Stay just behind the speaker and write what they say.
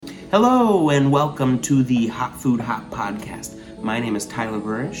Hello and welcome to the Hot Food Hot Podcast. My name is Tyler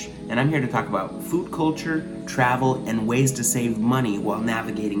Bures and I'm here to talk about food culture, travel, and ways to save money while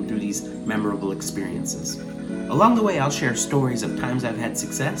navigating through these memorable experiences. Along the way, I'll share stories of times I've had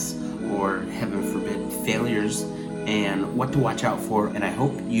success or, heaven forbid, failures and what to watch out for, and I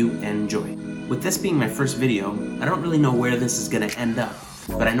hope you enjoy. With this being my first video, I don't really know where this is going to end up,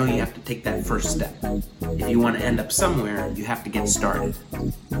 but I know you have to take that first step. If you want to end up somewhere, you have to get started.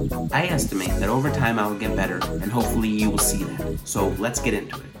 I estimate that over time I will get better, and hopefully you will see that. So let's get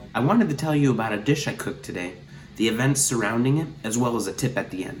into it. I wanted to tell you about a dish I cooked today, the events surrounding it, as well as a tip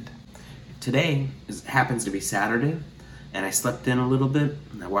at the end. Today happens to be Saturday, and I slept in a little bit,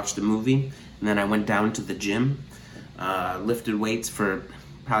 and I watched a movie, and then I went down to the gym, lifted weights for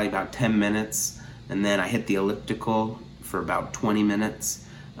probably about 10 minutes, and then I hit the elliptical for about 20 minutes,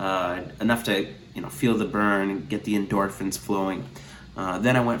 enough to feel the burn, get the endorphins flowing.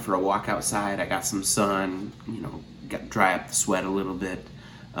 Then I went for a walk outside. I got some sun, got dry up the sweat a little bit,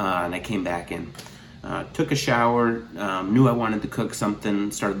 and I came back in. Took a shower, knew I wanted to cook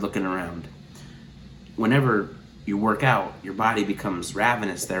something, started looking around. Whenever you work out, your body becomes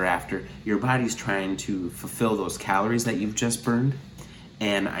ravenous thereafter. Your body's trying to fulfill those calories that you've just burned.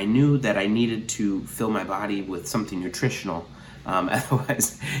 And I knew that I needed to fill my body with something nutritional.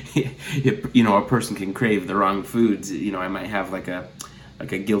 Otherwise, a person can crave the wrong foods. I might have like a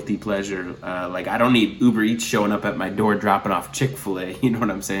guilty pleasure. Like I don't need Uber Eats showing up at my door dropping off Chick-fil-A. You know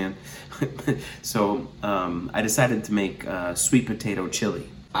what I'm saying? So I decided to make sweet potato chili.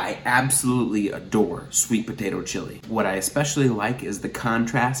 I absolutely adore sweet potato chili. What I especially like is the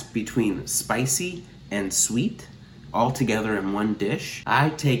contrast between spicy and sweet all together in one dish. I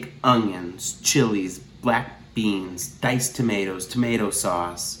take onions, chilies, black beans, diced tomatoes, tomato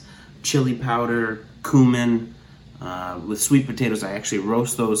sauce, chili powder, cumin. With sweet potatoes, I actually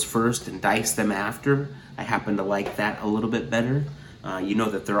roast those first and dice them after. I happen to like that a little bit better. You know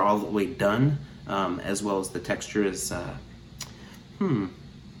that they're all the way done, as well as the texture is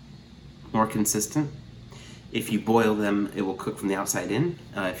more consistent. If you boil them, it will cook from the outside in.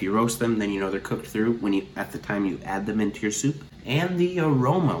 If you roast them, then you know they're cooked through at the time you add them into your soup. And the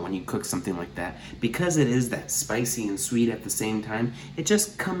aroma when you cook something like that, because it is that spicy and sweet at the same time, it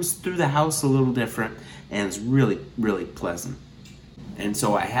just comes through the house a little different, and it's really, really pleasant. And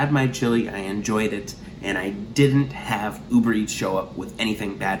so I had my chili, I enjoyed it, and I didn't have Uber Eats show up with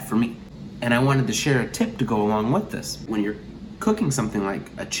anything bad for me. And I wanted to share a tip to go along with this. When you're cooking something like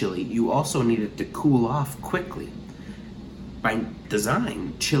a chili, you also need it to cool off quickly. By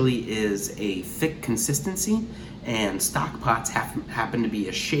design, chili is a thick consistency, and stock pots happen to be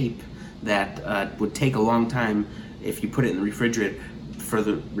a shape that would take a long time if you put it in the refrigerator, for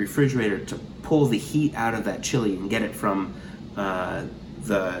the refrigerator to pull the heat out of that chili and get it from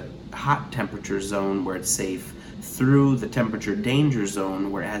the hot temperature zone where it's safe through the temperature danger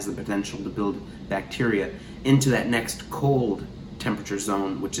zone where it has the potential to build bacteria into that next cold temperature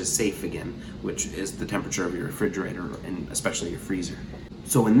zone, which is safe again, which is the temperature of your refrigerator and especially your freezer.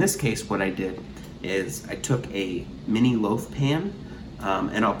 So in this case, what I did is I took a mini loaf pan,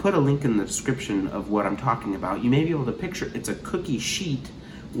 and I'll put a link in the description of what I'm talking about. You may be able to picture it's a cookie sheet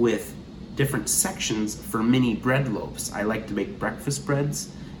with different sections for mini bread loaves. I like to make breakfast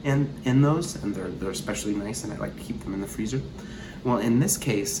breads in those, and they're especially nice, and I like to keep them in the freezer. Well, in this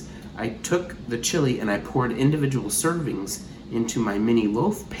case, I took the chili and I poured individual servings into my mini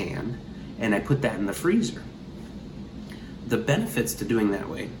loaf pan, and I put that in the freezer. The benefits to doing that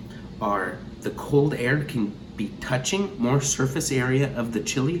way are the cold air can be touching more surface area of the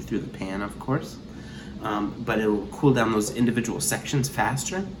chili through the pan, of course, but it will cool down those individual sections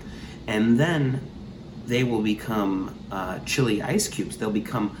faster, and then they will become chili ice cubes. They'll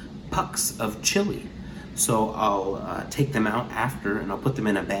become pucks of chili. So I'll take them out after, and I'll put them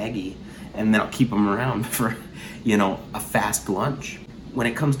in a baggie, and then I'll keep them around for, a fast lunch. When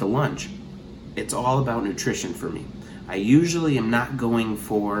it comes to lunch, it's all about nutrition for me. I usually am not going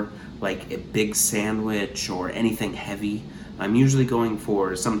for like a big sandwich or anything heavy. I'm usually going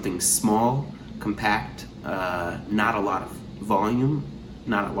for something small, compact, not a lot of volume,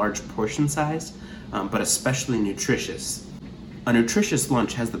 not a large portion size, but especially nutritious. A nutritious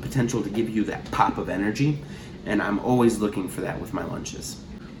lunch has the potential to give you that pop of energy, and I'm always looking for that with my lunches.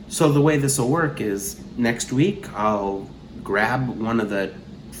 So the way this will work is next week I'll grab one of the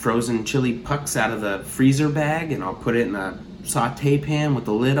frozen chili pucks out of the freezer bag and I'll put it in a saute pan with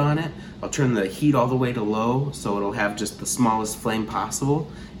the lid on it. I'll turn the heat all the way to low so it'll have just the smallest flame possible,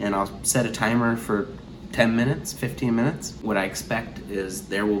 and I'll set a timer for 10 minutes, 15 minutes. What I expect is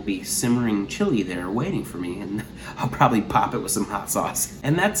there will be simmering chili there waiting for me, and I'll probably pop it with some hot sauce.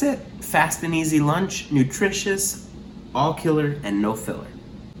 And that's it. Fast and easy lunch, nutritious, all killer, and no filler.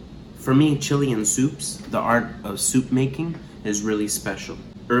 For me, chili and soups, the art of soup making, is really special.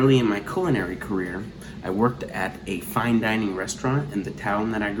 Early in my culinary career, I worked at a fine dining restaurant in the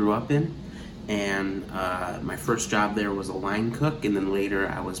town that I grew up in. And my first job there was a line cook, and then later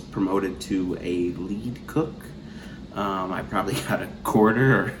I was promoted to a lead cook. I probably got a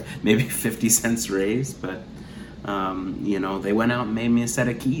quarter or maybe 50 cents raise, but they went out and made me a set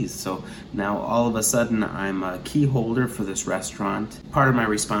of keys. So now all of a sudden I'm a key holder for this restaurant. Part of my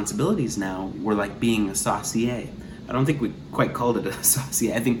responsibilities now were like being a saucier. I don't think we quite called it a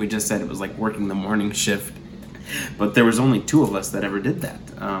saucier. I think we just said it was like working the morning shift. But there was only 2 of us that ever did that,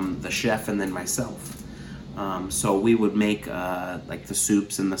 the chef and then myself. So we would make like the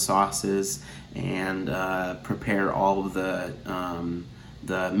soups and the sauces and prepare all of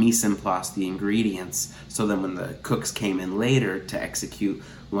the mise en place, the ingredients, so then when the cooks came in later to execute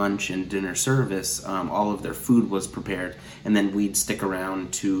lunch and dinner service, all of their food was prepared, and then we'd stick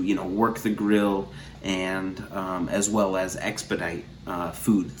around to work the grill and as well as expedite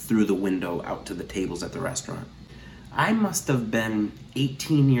food through the window out to the tables at the restaurant. I must have been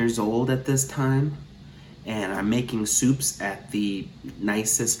 18 years old at this time, and I'm making soups at the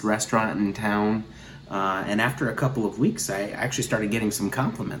nicest restaurant in town. And after a couple of weeks, I actually started getting some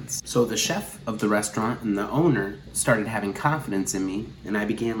compliments. So the chef of the restaurant and the owner started having confidence in me, and I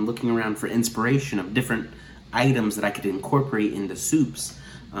began looking around for inspiration of different items that I could incorporate into soups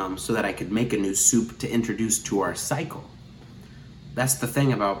so that I could make a new soup to introduce to our cycle. That's the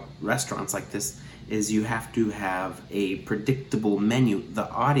thing about restaurants like this, is you have to have a predictable menu. The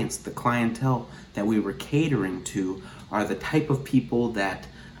audience, the clientele that we were catering to are the type of people that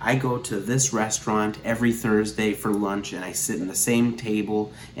I go to this restaurant every Thursday for lunch, and I sit in the same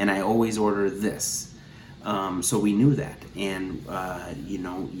table and I always order this. So we knew that, and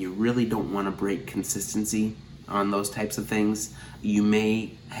you really don't want to break consistency on those types of things. You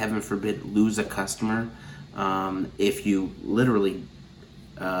may, heaven forbid, lose a customer if you literally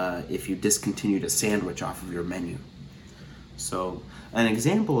if you discontinued a sandwich off of your menu. So an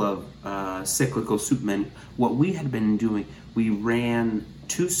example of cyclical soup menu, what we had been doing, we ran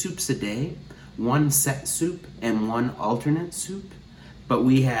 2 soups a day, 1 set soup and 1 alternate soup, but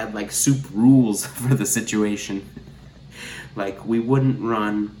we had like soup rules for the situation. Like we wouldn't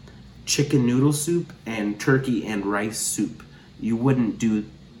run chicken noodle soup and turkey and rice soup. You wouldn't do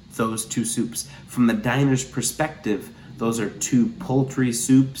those 2 soups. From the diner's perspective, those are 2 poultry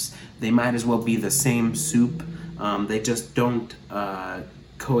soups. They might as well be the same soup. They just don't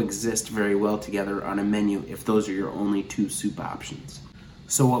coexist very well together on a menu if those are your only 2 soup options.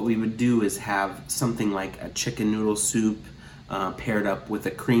 So what we would do is have something like a chicken noodle soup paired up with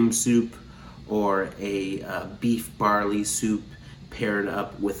a cream soup, or a beef barley soup paired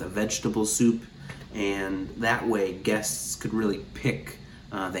up with a vegetable soup, and that way guests could really pick.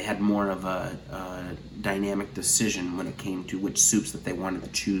 They had more of a dynamic decision when it came to which soups that they wanted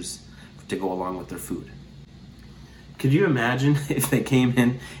to choose to go along with their food. Could you imagine if they came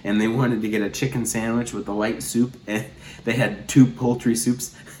in and they wanted to get a chicken sandwich with a light soup and they had 2 poultry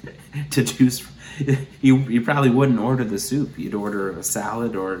soups to choose from? You probably wouldn't order the soup. You'd order a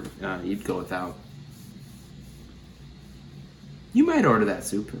salad, or you'd go without. You might order that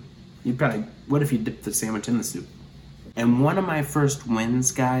soup. What if you dipped the sandwich in the soup? And one of my first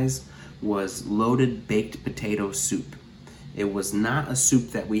wins, guys, was loaded baked potato soup. It was not a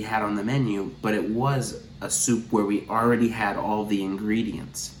soup that we had on the menu, but it was a soup where we already had all the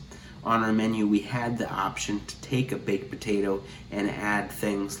ingredients. On our menu, we had the option to take a baked potato and add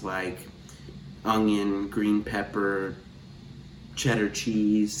things like onion, green pepper, cheddar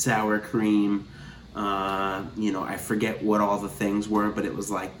cheese, sour cream. I forget what all the things were, but it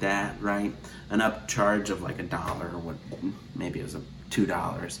was like that, right? An upcharge of like $1, or maybe it was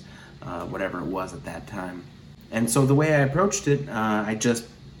 $2, whatever it was at that time. And so the way I approached it, I just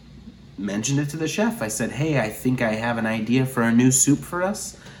mentioned it to the chef. I said, hey, I think I have an idea for a new soup for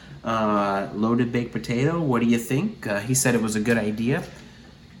us. Loaded baked potato, what do you think? He said it was a good idea.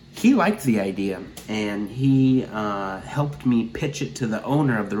 He liked the idea, and he helped me pitch it to the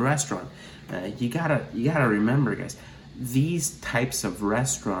owner of the restaurant. You gotta remember, guys, these types of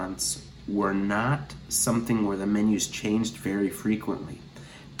restaurants were not something where the menus changed very frequently.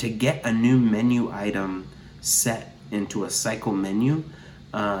 To get a new menu item set into a cycle menu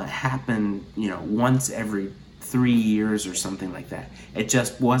happened, once every 3 years or something like that. It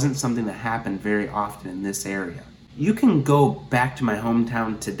just wasn't something that happened very often in this area. You can go back to my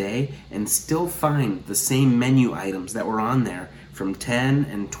hometown today and still find the same menu items that were on there from 10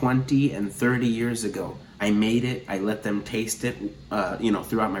 and 20 and 30 years ago. I made it, I let them taste it,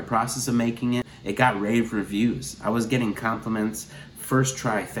 throughout my process of making it. It got rave reviews. I was getting compliments, first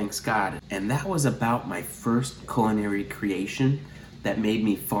try, thanks God. And that was about my first culinary creation that made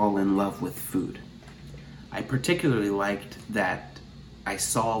me fall in love with food. I particularly liked that I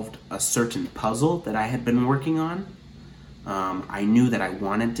solved a certain puzzle that I had been working on. I knew that I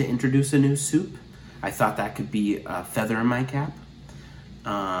wanted to introduce a new soup. I thought that could be a feather in my cap.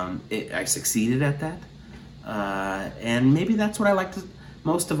 I succeeded at that. And maybe that's what I liked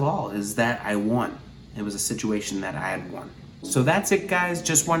most of all, is that I won. It was a situation that I had won. So that's it, guys.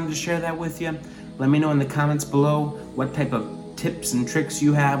 Just wanted to share that with you. Let me know in the comments below what type of tips and tricks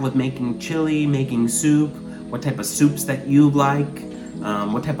you have with making chili, making soup, what type of soups that you like.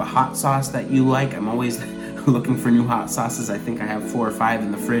 What type of hot sauce that you like. I'm always looking for new hot sauces. I think I have 4 or 5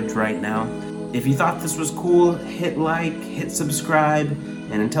 in the fridge right now. If you thought this was cool, hit like, hit subscribe,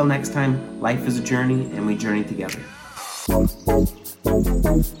 and until next time, life is a journey and we journey together.